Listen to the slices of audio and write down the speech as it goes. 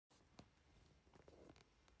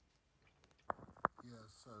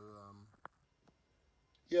So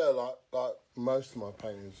yeah, like most of my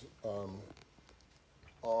paintings, I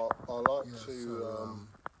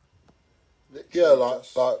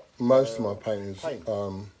like most of my paintings,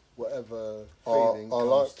 whatever I feeling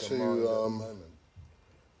like comes to mind at the moment.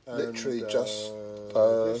 literally just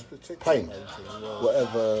This particular paint painting was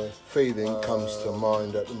whatever feeling comes to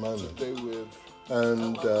mind at the moment. to do with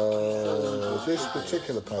And this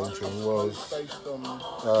particular painting was based on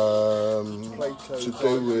Plato's to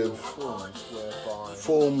do with forms, whereby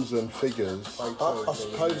forms and figures. Plato I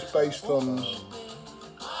suppose based on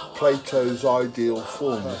Plato's ideal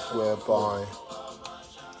forms, whereby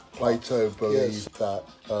Plato believed that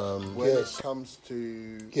when it comes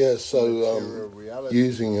to so reality,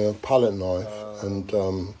 using a palette knife and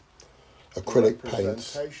acrylic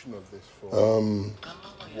paints, representation of this form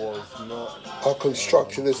was not. I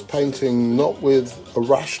constructed this painting not with a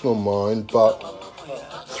rational mind, but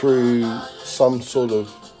through some sort of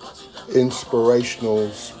inspirational,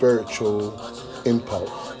 spiritual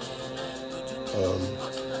impulse.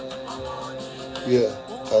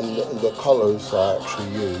 And the colours I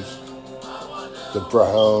actually used, the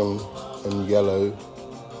brown and yellow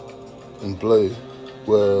and blue,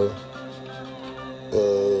 were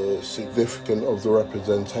significant of the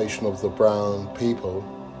representation of the brown people,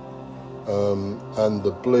 and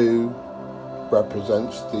the blue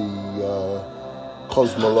represents the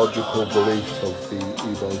cosmological beliefs of the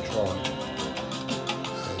Igbo tribe.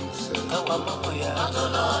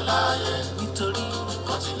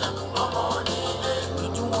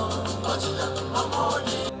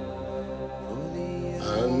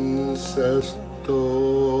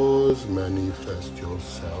 Ancestors, manifest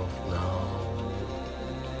yourself now.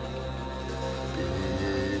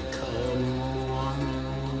 Become one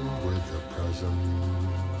with the present.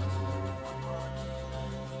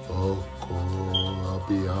 Oko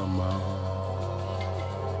abiyama,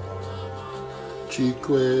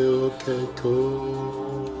 chikwe okeko.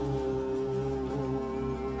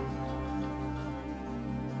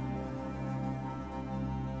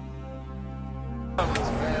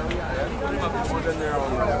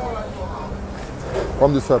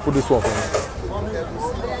 From this side, put this one for me.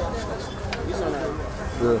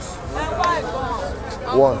 Yes.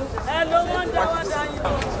 One.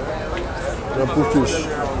 Then put fish.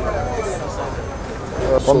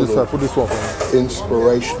 From this side, put this one for me.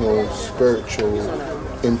 Inspirational, spiritual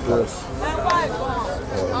impulse.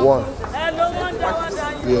 One. And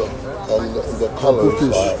the colours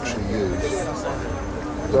I actually used,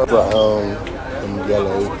 the brown and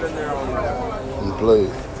yellow and blue,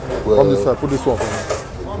 From this side, put this one for me.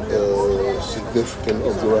 significant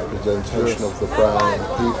of the representation of the brown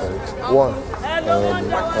people. One.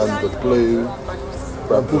 And the blue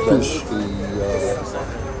represents the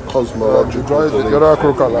cosmological belief. The other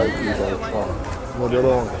crocodile. No, the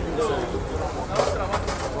other one.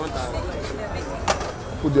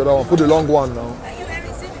 Put the other one. Put the long one now.